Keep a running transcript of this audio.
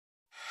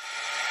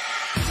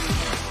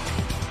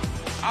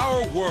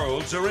Our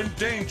worlds are in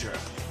danger.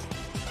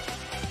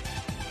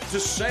 To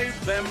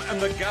save them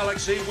and the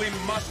galaxy, we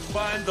must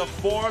find the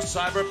 4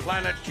 cyber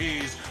planet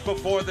keys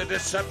before the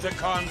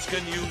Decepticons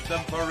can use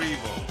them for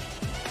evil.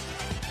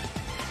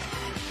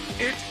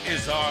 It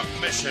is our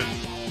mission.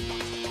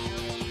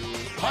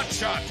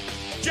 Hotshot,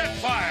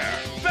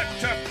 Jetfire,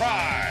 Vector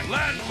Prime,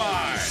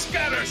 Landmine,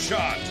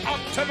 Scattershot,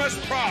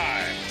 Optimus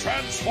Prime,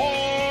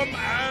 Transform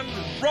and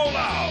roll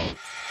out!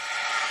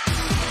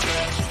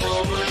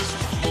 Transformers,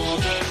 more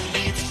than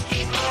meets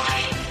the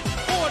eye.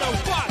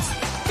 Autobots,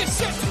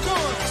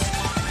 Decepticons!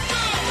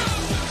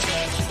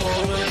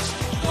 Transformers,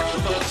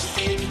 robots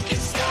in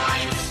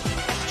disguise.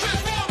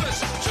 Transformers!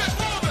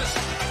 Transformers!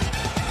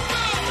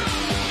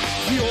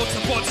 The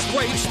Autobots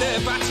wage their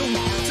battle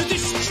to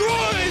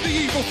destroy the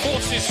evil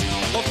forces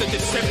of the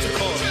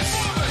Decepticons.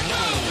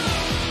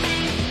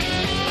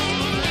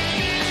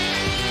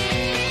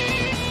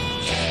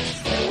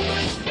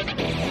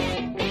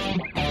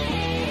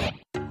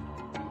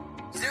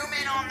 Zoom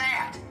in on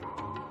that.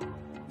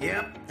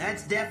 Yep,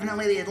 that's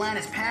definitely the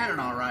Atlantis pattern,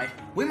 all right.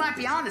 We might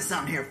be onto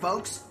something here,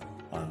 folks.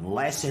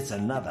 Unless it's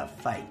another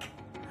fake.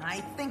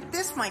 I think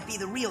this might be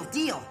the real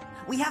deal.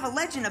 We have a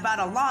legend about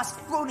a lost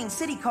floating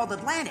city called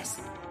Atlantis.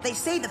 They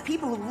say the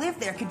people who live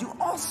there can do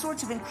all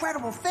sorts of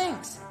incredible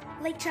things.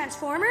 Like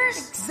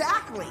Transformers?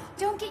 Exactly.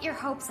 Don't get your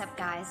hopes up,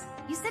 guys.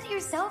 You said it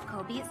yourself,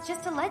 Kobe. It's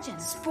just a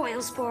legend.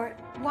 Spoil sport.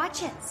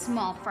 Watch it,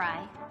 small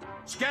fry.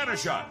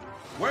 Scattershot,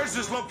 where's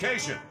this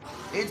location?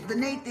 It's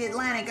beneath the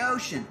Atlantic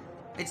Ocean.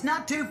 It's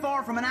not too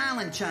far from an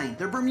island chain.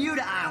 They're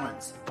Bermuda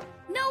Islands.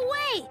 No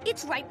way!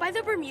 It's right by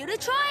the Bermuda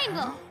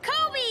Triangle.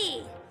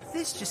 Kobe!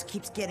 This just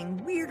keeps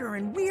getting weirder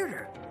and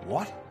weirder.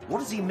 What? What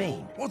does he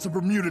mean? What's a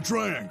Bermuda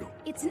Triangle?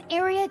 It's an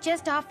area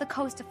just off the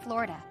coast of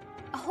Florida.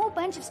 A whole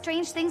bunch of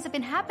strange things have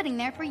been happening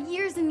there for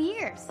years and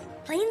years.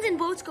 Planes and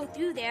boats go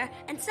through there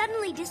and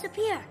suddenly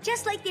disappear,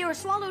 just like they were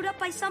swallowed up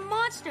by some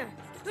monster.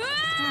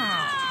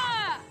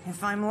 Ah!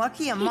 If I'm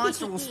lucky, a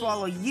monster will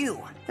swallow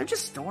you. They're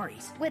just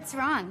stories. What's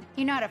wrong?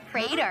 You're not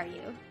afraid, are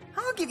you?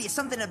 I'll give you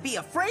something to be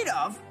afraid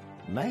of.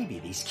 Maybe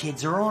these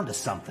kids are onto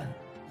something.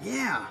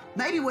 Yeah,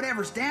 maybe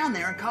whatever's down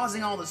there and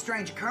causing all the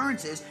strange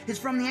occurrences is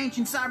from the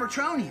ancient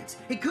Cybertronians.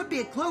 It could be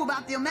a clue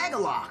about the Omega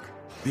Lock.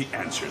 The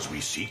answers we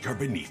seek are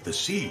beneath the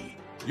sea.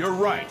 You're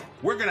right.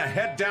 We're gonna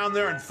head down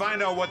there and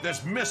find out what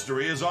this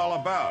mystery is all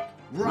about.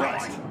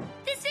 Right.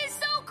 This is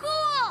so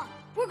cool!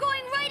 We're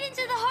going right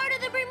into the heart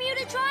of the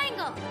Bermuda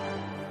Triangle.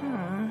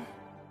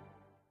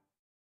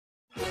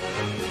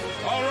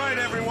 All right,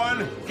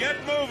 everyone, get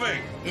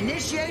moving.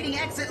 Initiating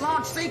exit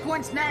launch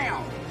sequence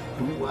now.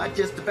 Ooh, I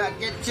just about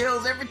get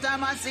chills every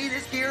time I see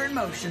this gear in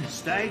motion.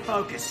 Stay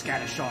focused,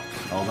 Scattershot.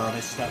 Although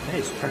this stuff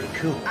is pretty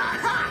cool.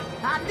 Aha!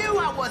 I knew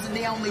I wasn't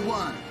the only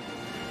one.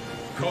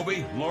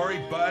 Kobe, Lori,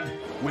 Bud,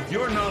 with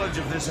your knowledge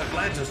of this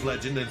Atlantis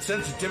legend and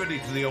sensitivity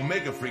to the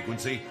Omega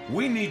frequency,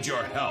 we need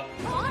your help.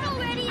 On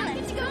already,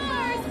 let's go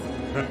first.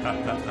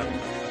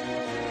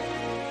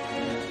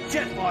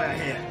 Jetfire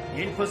here,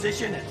 in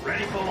position and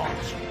ready for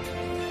launch.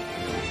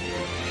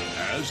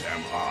 As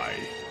am I.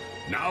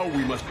 Now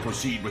we must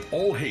proceed with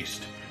all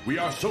haste. We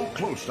are so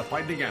close to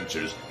finding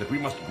answers that we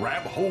must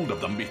grab hold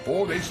of them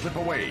before they slip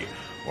away,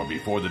 or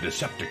before the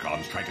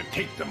Decepticons try to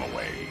take them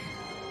away.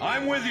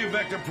 I'm with you,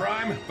 Vector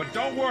Prime, but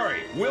don't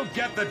worry, we'll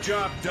get the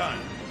job done.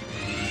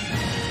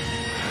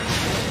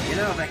 You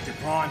know, Vector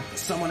Prime, for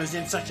someone who's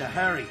in such a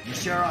hurry, you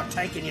sure are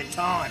taking your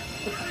time.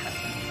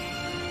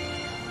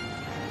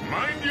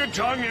 Mind your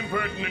tongue,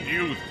 impertinent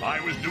youth. I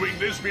was doing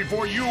this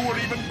before you were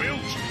even built.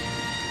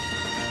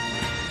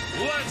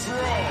 Let's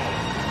roll!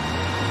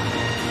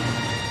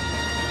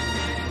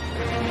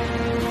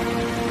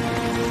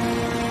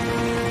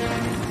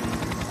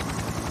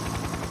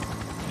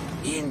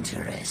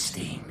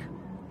 Interesting.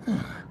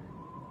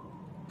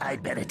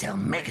 I'd better tell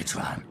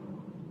Megatron.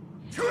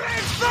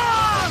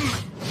 Transform!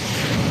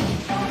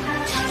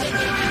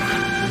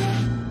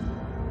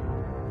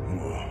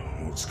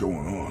 What's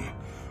going on?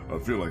 I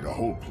feel like a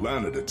whole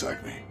planet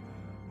attacked me.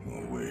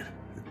 Oh, wait,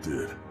 it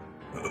did.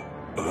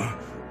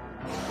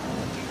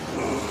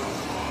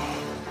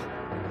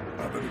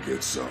 I better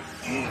get some.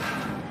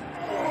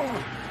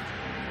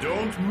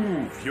 Don't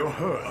move, you're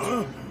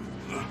hurt.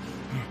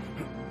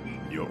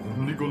 You're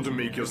only going to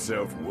make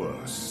yourself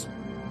worse.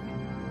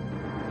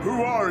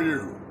 Who are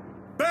you?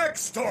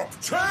 Backstop!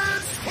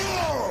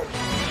 Transform!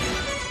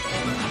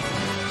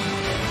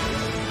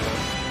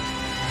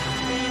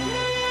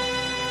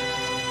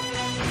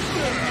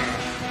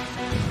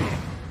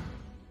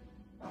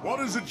 What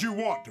is it you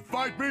want? To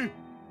fight me?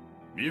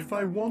 If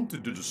I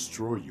wanted to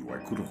destroy you, I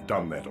could have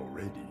done that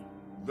already.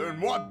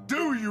 Then what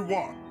do you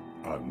want?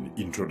 An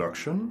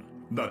introduction?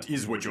 That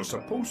is what you're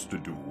supposed to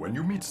do when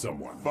you meet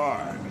someone.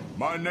 Fine.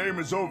 My name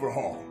is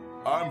Overhaul.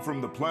 I'm from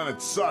the planet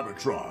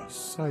Cybertron.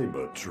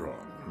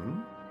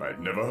 Cybertron? I'd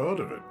never heard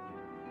of it.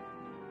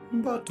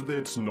 But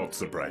that's not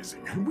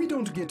surprising. We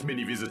don't get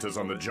many visitors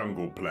on the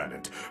jungle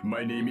planet.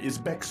 My name is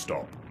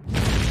Backstop.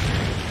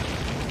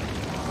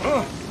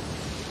 Huh?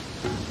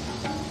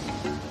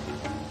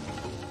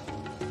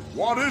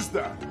 What is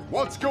that?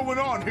 What's going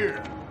on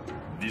here?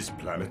 This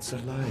planet's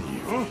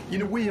alive.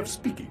 In a way of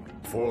speaking,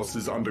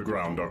 forces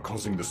underground are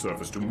causing the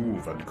surface to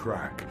move and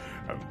crack.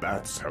 And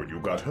that's how you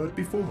got hurt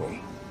before.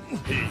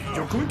 Hey,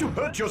 you're going to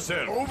hurt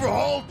yourself!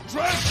 Overhaul,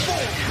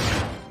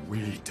 transform!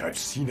 Wait, I've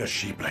seen a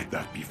shape like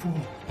that before.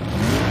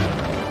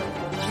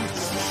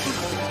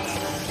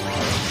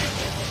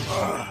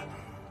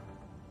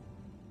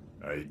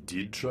 I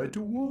did try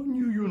to warn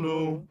you, you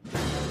know.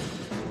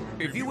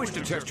 If you wish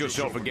to test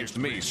yourself against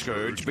me,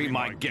 Scourge, be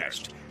my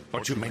guest.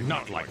 But you may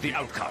not like the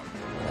outcome.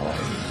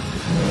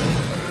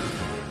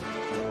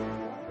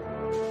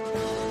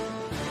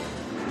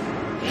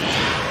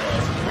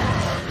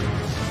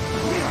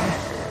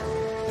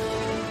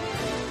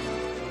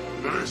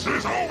 This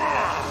is over!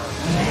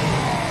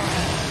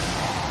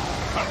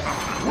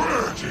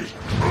 Where is it?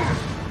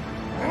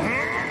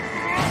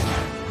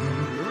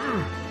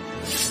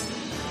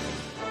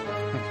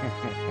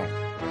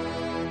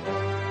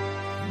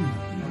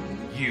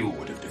 You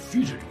would have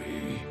defeated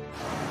me.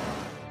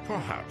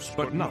 Perhaps,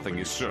 but nothing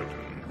is certain.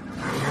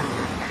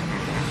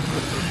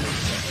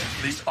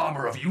 This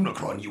armor of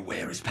Unicron you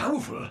wear is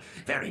powerful.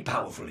 Very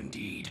powerful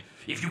indeed.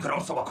 If you could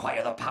also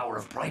acquire the power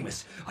of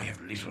Primus, I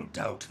have little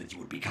doubt that you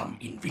would become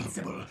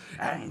invincible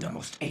and a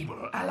most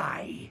able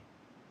ally.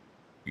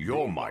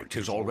 Your might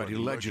is already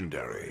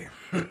legendary.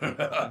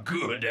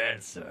 Good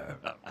answer.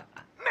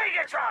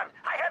 Megatron,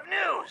 I have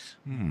news!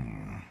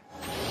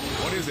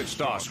 What is it,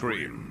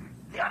 Starscream?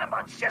 The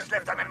Autobots just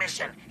left on a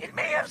mission. It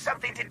may have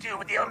something to do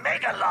with the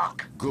Omega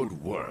Lock. Good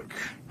work.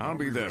 I'll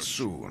be there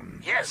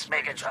soon. Yes,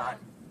 Megatron.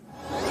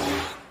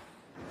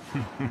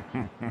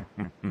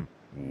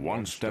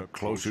 One step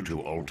closer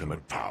to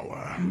ultimate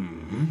power.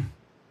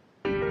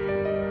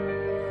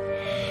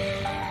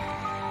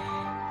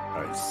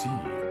 I see.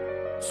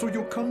 So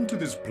you come to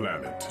this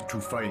planet to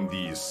find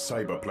these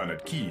cyber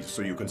planet keys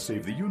so you can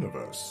save the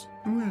universe.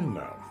 Well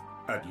now,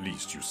 at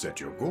least you set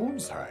your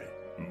goals high.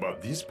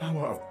 But this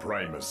power of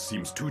Primus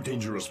seems too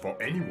dangerous for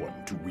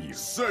anyone to wield.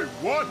 Say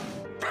what?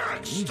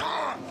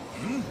 Backstab!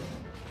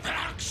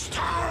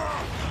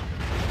 Backstab!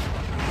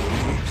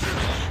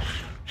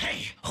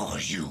 Hey, who are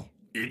you?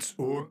 It's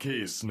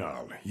okay,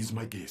 Snarl. He's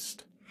my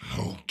guest.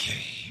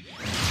 Okay.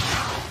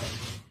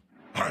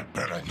 I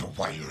bet I know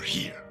why you're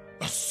here.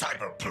 A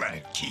cyber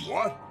planet key.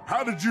 What?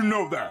 How did you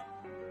know that?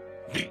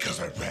 Because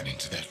I ran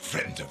into that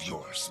friend of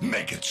yours,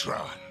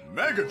 Megatron.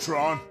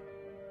 Megatron?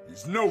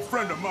 He's no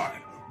friend of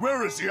mine.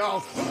 Where is he,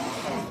 Alf?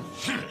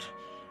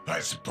 I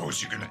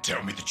suppose you're gonna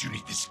tell me that you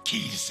need this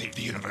key to save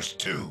the universe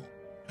too.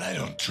 I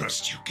don't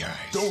trust you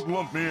guys. Don't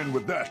lump me in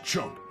with that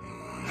chump.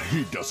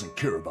 He doesn't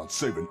care about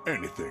saving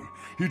anything.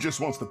 He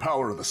just wants the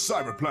power of the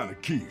cyber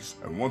planet keys.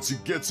 And once he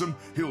gets them,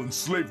 he'll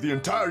enslave the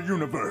entire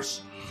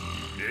universe.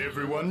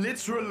 Everyone,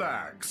 let's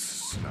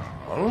relax.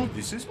 Now,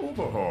 this is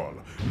Overhaul.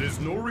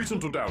 There's no reason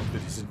to doubt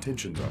that his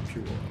intentions are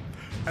pure.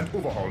 And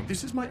Overhaul,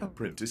 this is my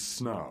apprentice,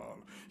 Snarl.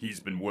 He's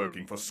been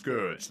working for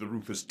Scourge, the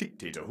ruthless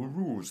dictator who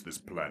rules this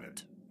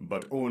planet.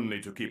 But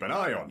only to keep an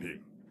eye on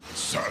him.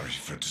 Sorry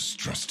for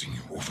distrusting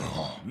you,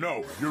 Overhaul.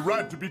 No, you're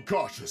right to be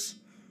cautious.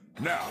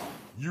 Now,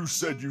 you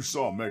said you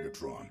saw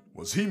Megatron.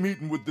 Was he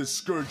meeting with this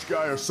Scourge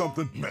guy or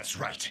something? That's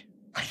right.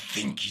 I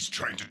think he's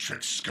trying to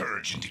trick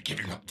Scourge into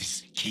giving up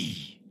this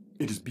key.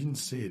 It has been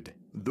said,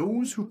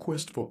 those who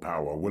quest for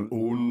power will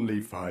only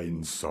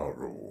find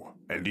sorrow.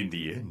 And in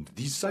the end,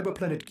 these cyber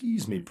planet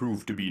keys may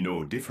prove to be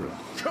no different.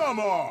 Come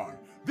on!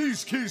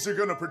 These keys are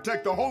gonna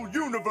protect the whole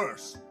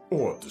universe!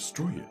 Or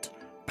destroy it.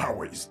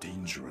 Power is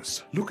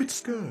dangerous. Look at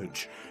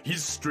Scourge.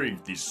 His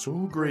strength is so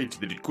great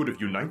that it could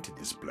have united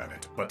this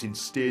planet, but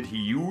instead he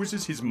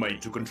uses his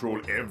might to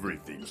control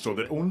everything so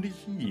that only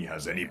he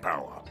has any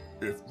power.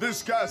 If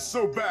this guy's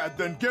so bad,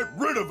 then get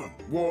rid of him!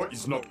 War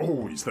is not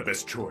always the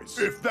best choice.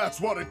 If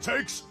that's what it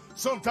takes,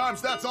 sometimes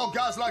that's all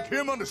guys like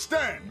him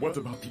understand. What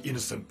about the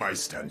innocent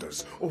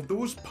bystanders, or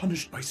those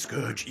punished by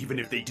Scourge even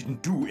if they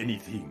didn't do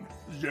anything?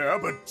 Yeah,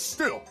 but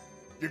still,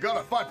 you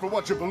gotta fight for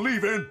what you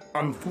believe in.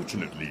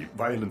 Unfortunately,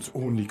 violence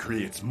only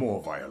creates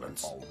more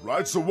violence. All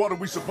right, so what are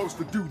we supposed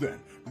to do then?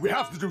 We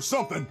have to do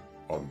something.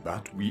 On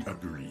that we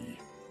agree.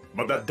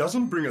 But that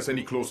doesn't bring us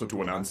any closer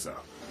to an answer.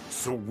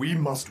 So we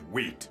must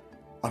wait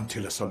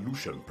until a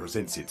solution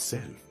presents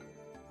itself.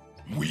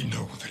 We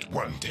know that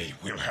one day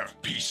we'll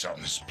have peace on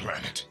this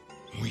planet.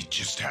 We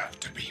just have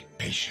to be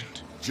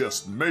patient.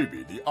 Just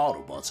maybe the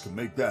Autobots can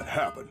make that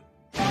happen.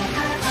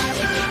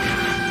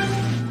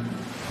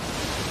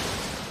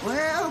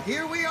 Well,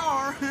 here we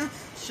are.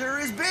 Sure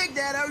is big,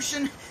 that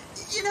ocean.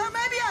 You know,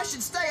 maybe I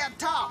should stay up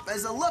top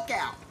as a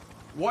lookout.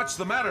 What's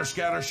the matter,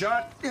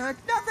 Scattershot?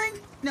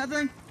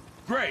 Nothing.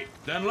 Great,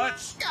 then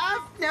let's...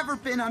 I've never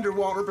been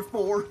underwater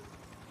before.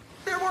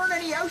 There weren't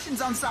any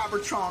oceans on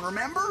Cybertron,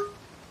 remember?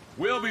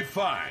 We'll be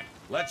fine.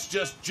 Let's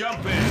just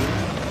jump in.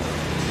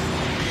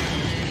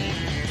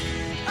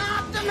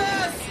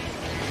 Optimus!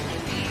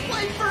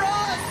 Wait for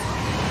us!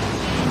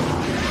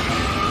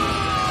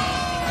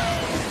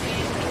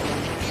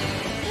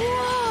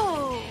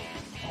 Whoa!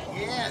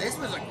 Yeah, this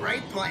was a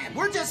great plan.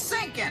 We're just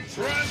sinking.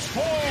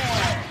 Transform!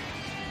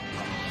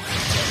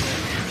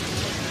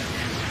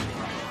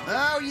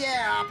 Oh,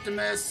 yeah,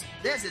 Optimus.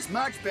 This is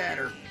much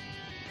better.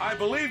 I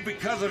believe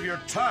because of your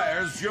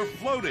tires, you're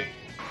floating.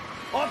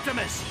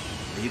 Optimus!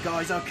 Are you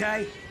guys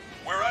okay?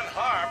 We're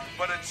unharmed,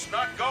 but it's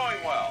not going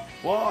well.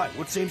 Why?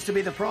 What seems to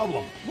be the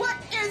problem? What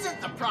isn't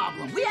the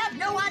problem? We have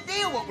no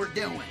idea what we're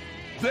doing.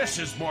 This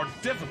is more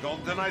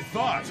difficult than I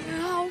thought.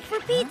 Oh, for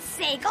Pete's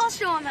sake, I'll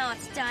show him how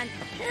it's done.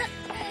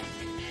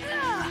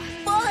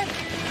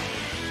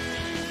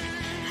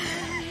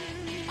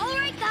 All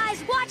right,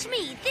 guys, watch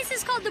me. This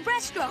is called the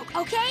breaststroke,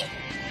 okay?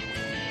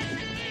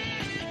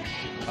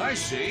 I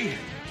see.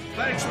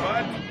 Thanks,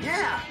 bud.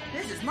 Yeah,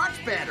 this is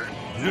much better.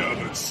 Yeah,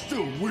 that's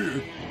still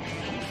weird.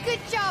 Good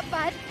job,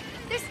 bud.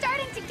 They're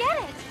starting to get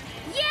it.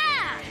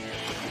 Yeah!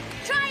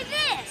 Try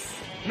this!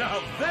 Now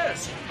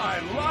this I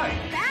like.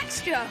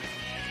 Backstroke.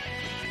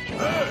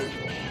 Hey!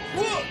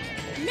 Look!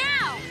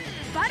 Now,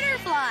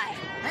 butterfly.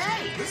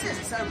 Hey, this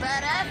isn't so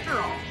bad after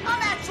all.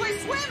 I'm actually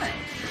swimming.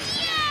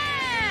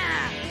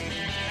 Yeah!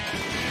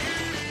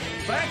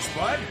 Thanks,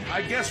 bud.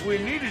 I guess we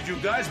needed you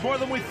guys more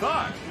than we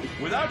thought.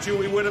 Without you,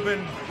 we would have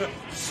been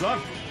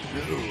sunk.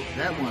 Ooh,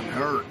 that one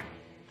hurt.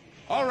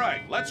 All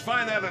right, let's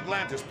find that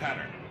Atlantis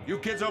pattern. You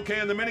kids okay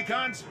in the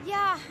minicons?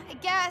 Yeah, I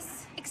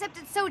guess. Except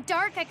it's so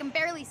dark I can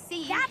barely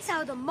see. That's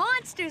how the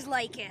monsters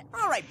like it.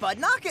 All right, bud,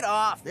 knock it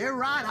off. They're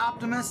right,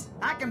 Optimus.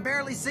 I can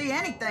barely see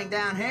anything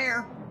down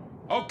here.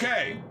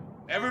 Okay,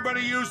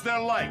 everybody use their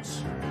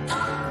lights.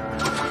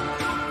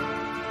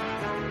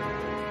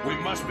 We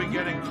must be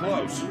getting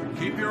close.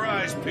 Keep your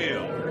eyes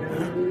peeled.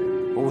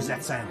 What was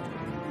that sound?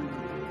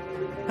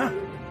 Huh?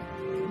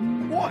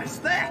 What is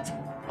that?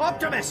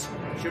 Optimus!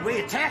 Should we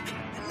attack?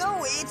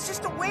 No, it's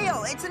just a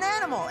whale. It's an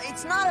animal.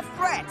 It's not a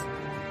threat.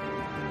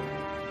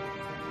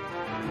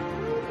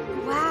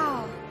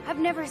 Wow, I've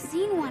never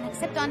seen one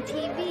except on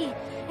TV,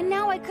 and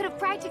now I could have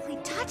practically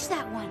touched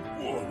that one.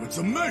 Whoa, it's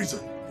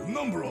amazing! The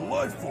number of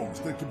life forms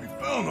that can be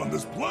found on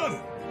this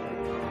planet.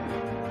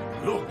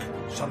 Look,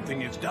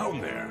 something is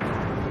down there.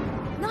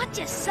 Not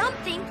just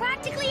something,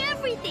 practically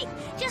everything.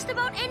 Just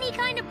about any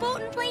kind of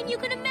boat and plane you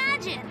can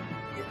imagine.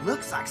 It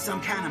looks like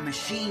some kind of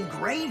machine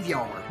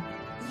graveyard.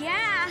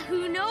 Yeah,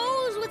 who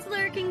knows what's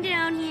lurking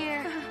down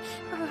here?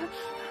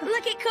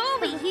 Look at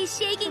Kobe, he's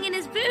shaking in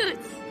his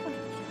boots.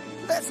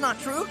 That's not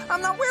true.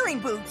 I'm not wearing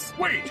boots.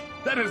 Wait,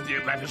 that is the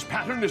Atlantis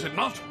pattern, is it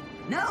not?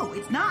 No,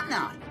 it's not.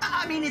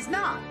 I mean, it's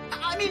not.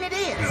 I mean, it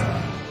is.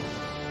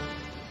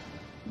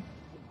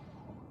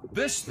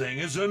 This thing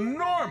is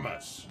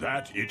enormous.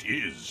 That it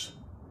is.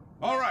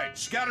 All right,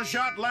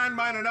 Scattershot,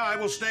 Landmine, and I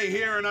will stay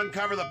here and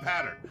uncover the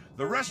pattern.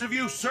 The rest of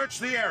you search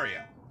the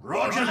area.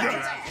 Roger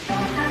that!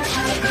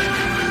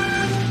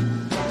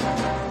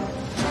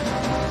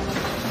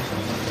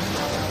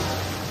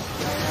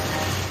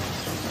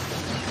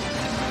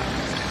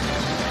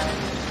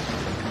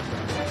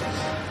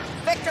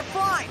 Vector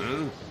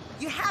Prime!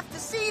 You have to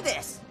see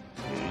this!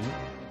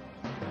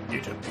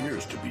 It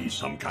appears to be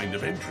some kind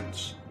of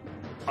entrance.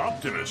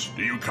 Optimus,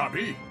 do you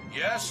copy?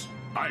 Yes?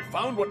 I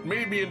found what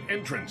may be an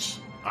entrance.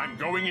 I'm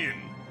going in.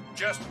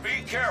 Just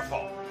be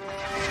careful.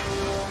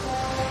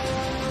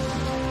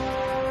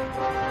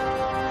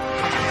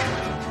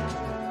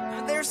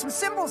 There's some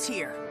symbols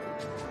here.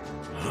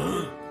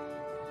 Huh?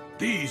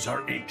 These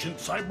are ancient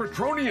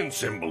Cybertronian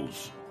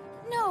symbols.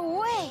 No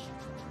way!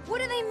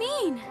 What do they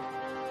mean?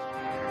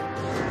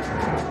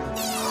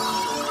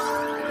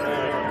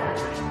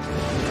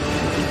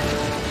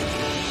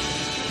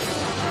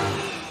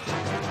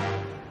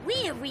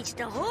 We have reached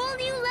a whole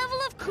new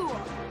level of cool.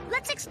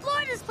 Let's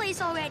explore this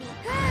place already.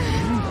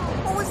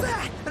 What was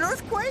that? An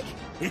earthquake?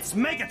 It's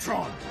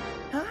Megatron!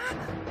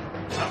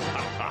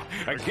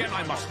 Again,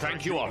 I must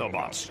thank you,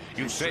 Autobots.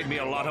 You saved me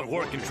a lot of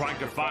work in trying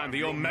to find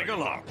the Omega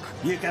Lock.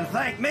 You can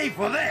thank me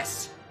for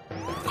this!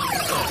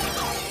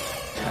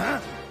 Huh?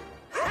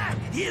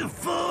 You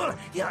fool!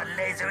 Your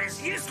laser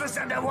is useless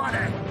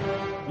underwater!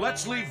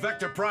 Let's leave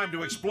Vector Prime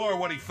to explore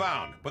what he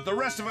found, but the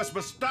rest of us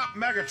must stop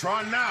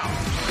Megatron now.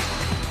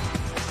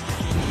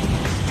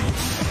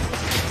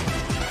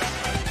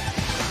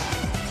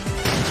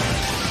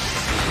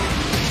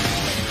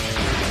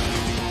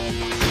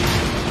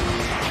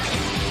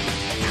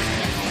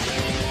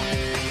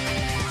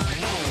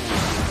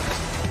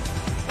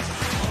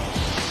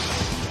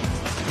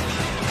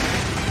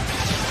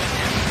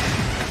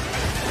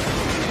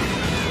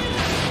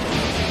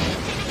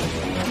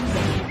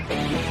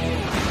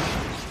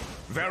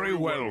 Very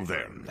well,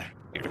 then.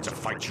 If it's a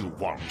fight you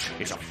want,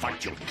 it's a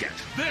fight you'll get.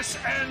 This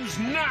ends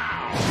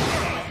now!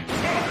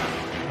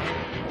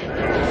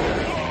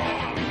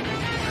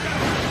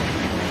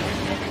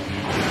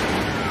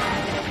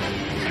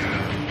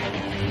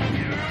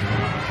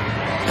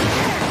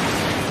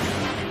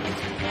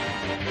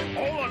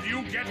 All of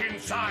you get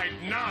inside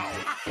now!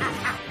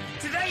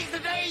 Today's the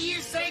day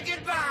you say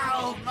goodbye,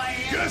 old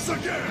man! Guess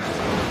again!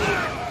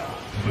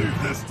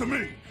 Leave this to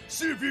me.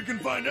 See if you can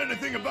find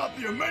anything about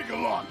the Omega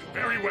Lock.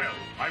 Very well.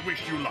 I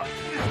wish you luck.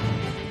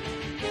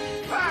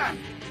 Fine!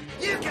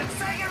 You can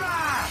say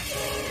goodbye!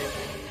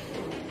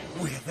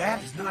 Well,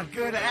 that is not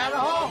good at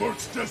all.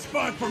 Works just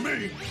fine for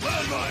me.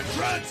 Landmine,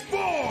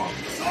 transform!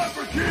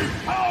 Cyber Key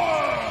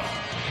power!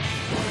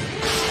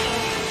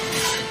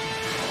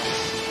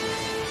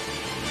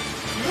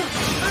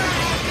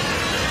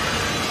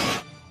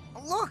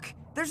 Look,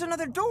 there's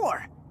another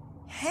door.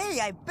 Hey,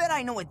 I bet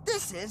I know what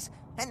this is.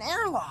 An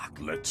airlock.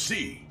 Let's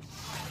see.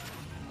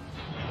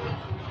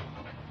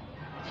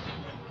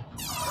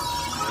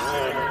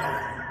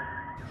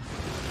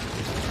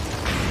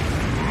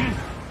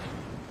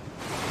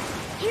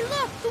 Hey,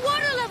 look! The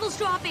water level's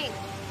dropping!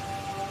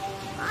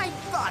 I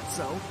thought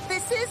so.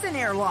 This is an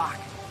airlock.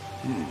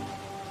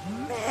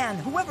 Man,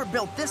 whoever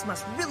built this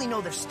must really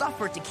know their stuff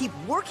for it to keep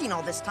working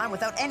all this time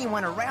without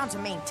anyone around to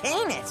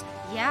maintain it.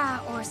 Yeah,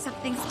 or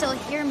something still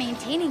here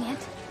maintaining it.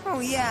 Oh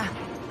yeah,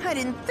 I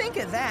didn't think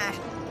of that.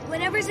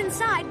 Whatever's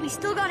inside, we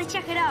still gotta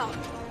check it out.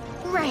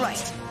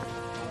 Right.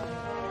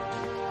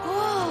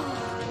 Oh.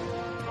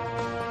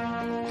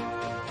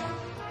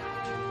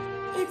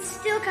 It's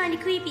still kind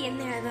of creepy in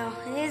there, though,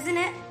 isn't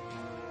it?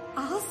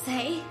 I'll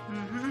say.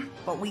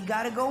 But we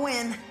gotta go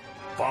in.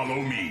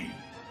 Follow me.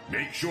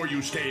 Make sure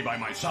you stay by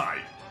my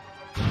side.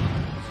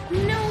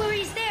 No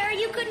worries there.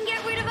 You couldn't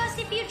get rid of us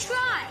if you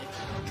tried.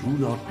 Do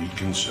not be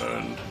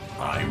concerned.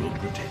 I will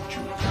protect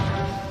you.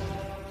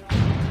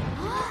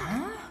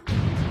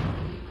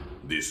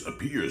 This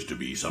appears to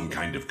be some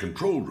kind of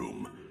control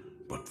room.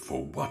 But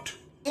for what?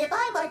 If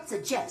I might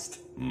suggest,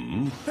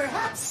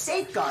 perhaps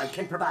Safeguard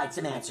can provide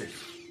some answers.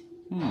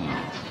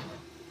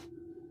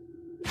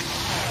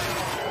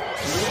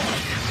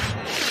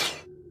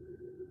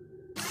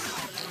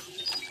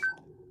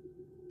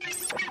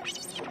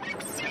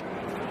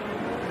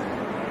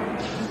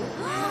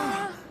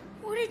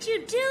 What did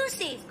you do,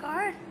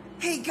 Safeguard?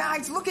 Hey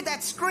guys, look at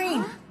that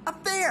screen!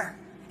 Up there!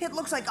 It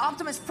looks like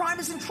Optimus Prime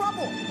is in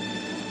trouble.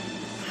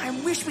 I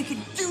wish we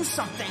could do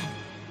something.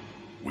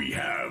 We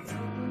have.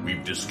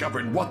 We've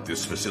discovered what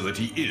this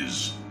facility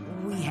is.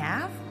 We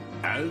have?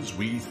 As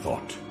we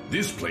thought.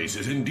 This place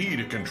is indeed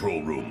a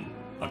control room.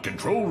 A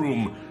control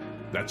room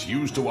that's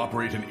used to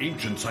operate an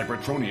ancient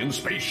Cybertronian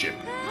spaceship.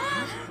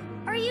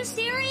 Are you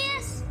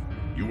serious?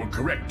 You were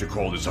correct to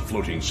call this a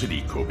floating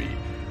city, Kobe.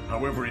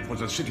 However, it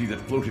was a city that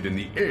floated in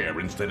the air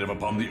instead of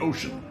upon the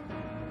ocean.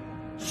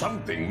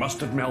 Something must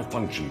have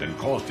malfunctioned and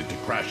caused it to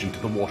crash into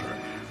the water,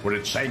 where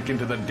it sank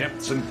into the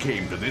depths and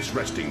came to this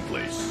resting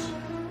place.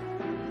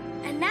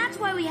 And that's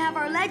why we have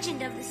our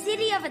legend of the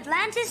city of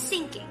Atlantis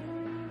sinking.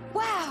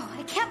 Wow,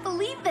 I can't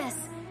believe this.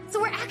 So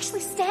we're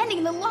actually standing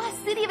in the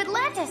lost city of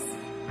Atlantis.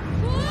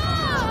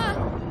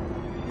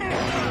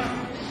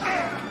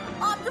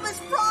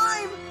 Optimus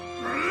Prime!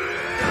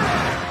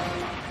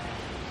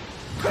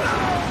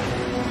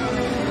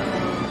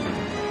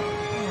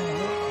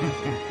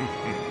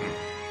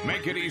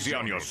 Make it easy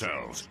on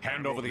yourselves.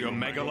 Hand over the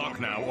Omega Lock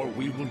now, or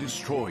we will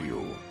destroy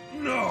you.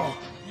 No,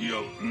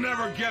 you'll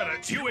never get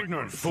it. You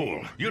ignorant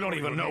fool. You don't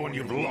even know when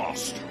you've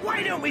lost.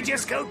 Why don't we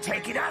just go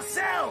take it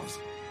ourselves?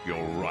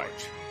 You're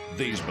right.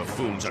 These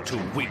buffoons are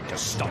too weak to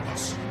stop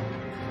us.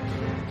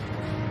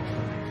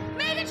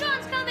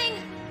 Megatron's coming!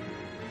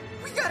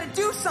 We gotta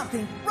do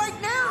something, right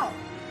now!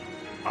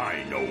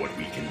 I know what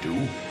we can do.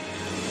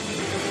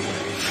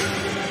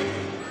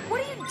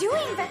 What are you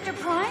doing, Vector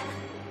Prime?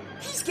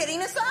 He's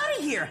getting us out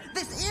of here!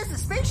 This is a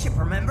spaceship,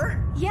 remember?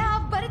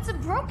 Yeah, but it's a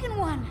broken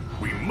one.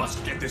 We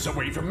must get this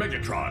away from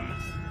Megatron.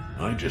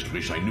 I just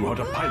wish I knew how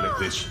to pilot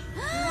this.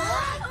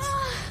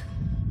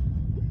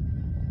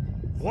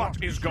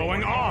 What is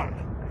going on?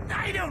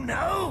 I don't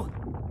know.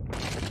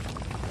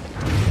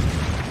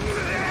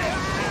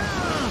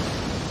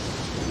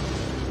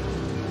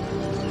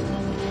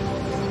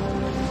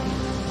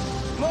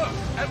 Look,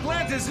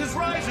 Atlantis is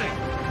rising.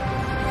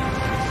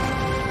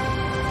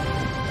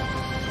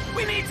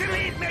 We need to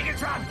leave,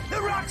 Megatron.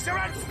 The rocks are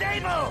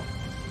unstable.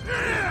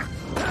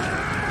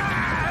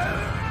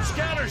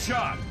 Scatter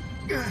shot.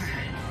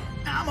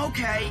 I'm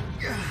okay.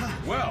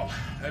 Well,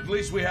 at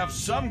least we have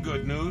some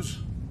good news.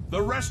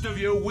 The rest of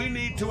you, we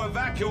need to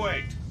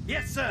evacuate.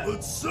 Yes, sir.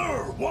 But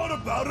sir, what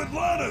about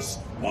Atlantis?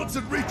 Once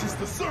it reaches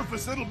the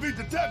surface, it'll be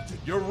detected.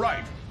 You're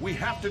right. We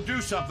have to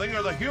do something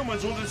or the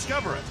humans will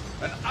discover it,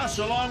 and us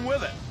along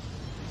with it.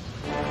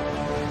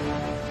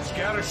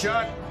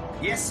 Scattershot?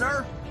 Yes,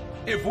 sir?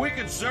 If we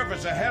could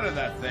surface ahead of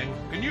that thing,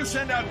 can you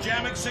send out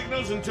jamming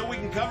signals until we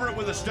can cover it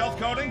with a stealth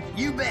coating?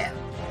 You bet.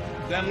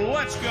 Then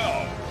let's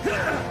go.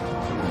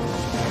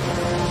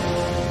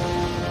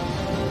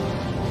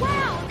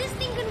 Wow, this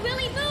thing can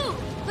really move.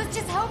 Let's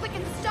just hope it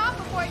can stop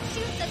before it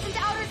shoots us into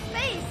outer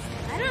space.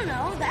 I don't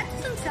know. That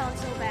doesn't sound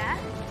so bad.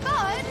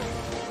 Good.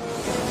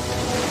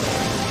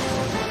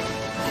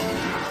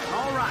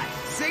 All right.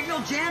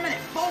 Signal jamming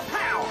at full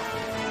power.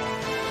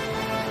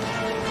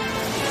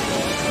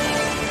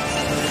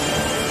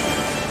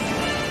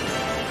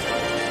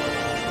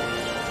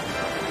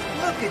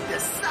 Look at the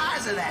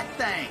size of that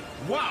thing.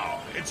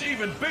 Wow, it's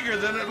even bigger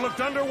than it looked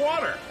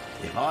underwater.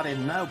 If I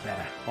didn't know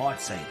better,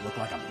 I'd say it looked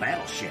like a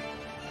battleship.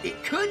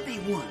 It could be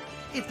one.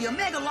 If the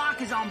Omega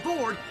Lock is on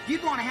board,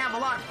 you'd want to have a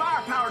lot of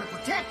firepower to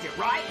protect it,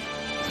 right?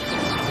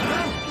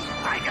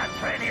 I got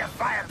plenty of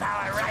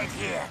firepower right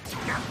here.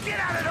 Now get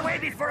out of the way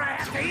before I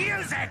have to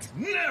use it!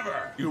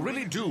 Never! You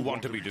really do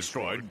want to be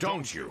destroyed,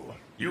 don't you?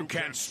 You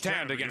can't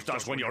stand against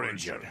us when you're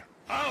injured.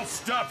 I'll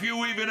stop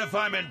you even if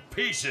I'm in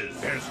pieces.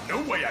 There's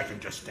no way I can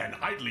just stand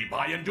idly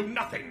by and do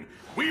nothing.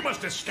 We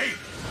must escape.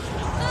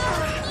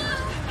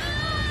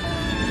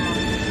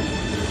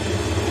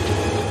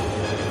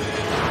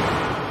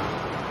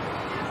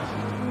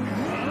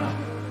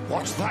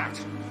 What's that?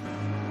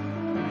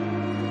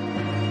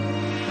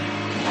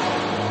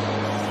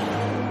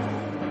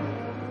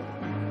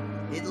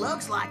 It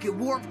looks like it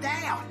warped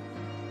out.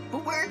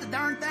 But where'd the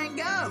darn thing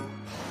go?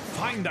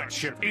 Find that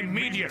ship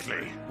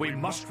immediately. We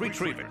must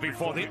retrieve it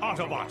before the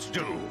Autobots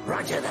do.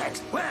 Roger that.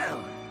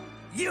 Well,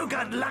 you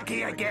got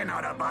lucky again,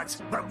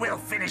 Autobots, but we'll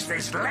finish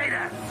this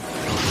later.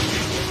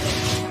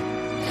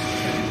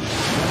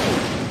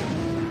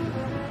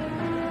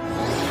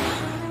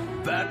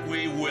 That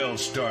we will,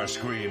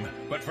 Starscream.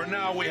 But for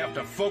now, we have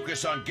to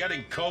focus on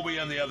getting Kobe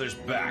and the others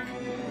back.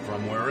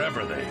 From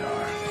wherever they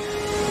are.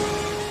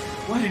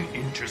 What an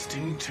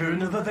interesting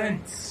turn of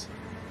events.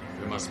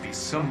 There must be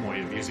some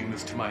way of using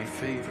this to my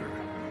favor.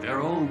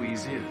 There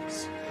always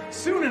is.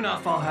 Soon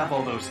enough, I'll have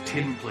all those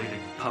tin-plated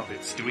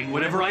puppets doing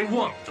whatever I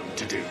want them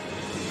to do.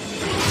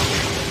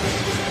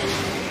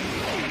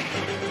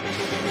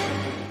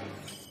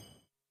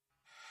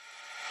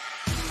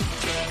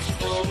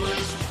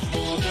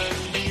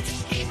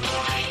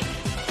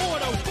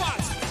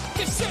 Autobots!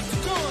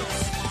 Decepticons!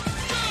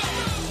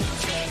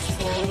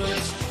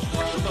 Transformers!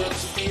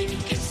 Robots in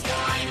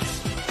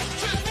disguise!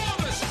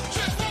 Transformers!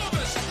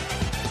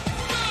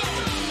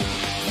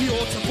 The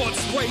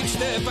Autobots wage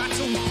their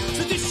battle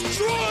to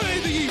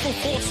destroy the evil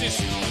forces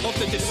of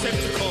the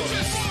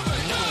Decepticons!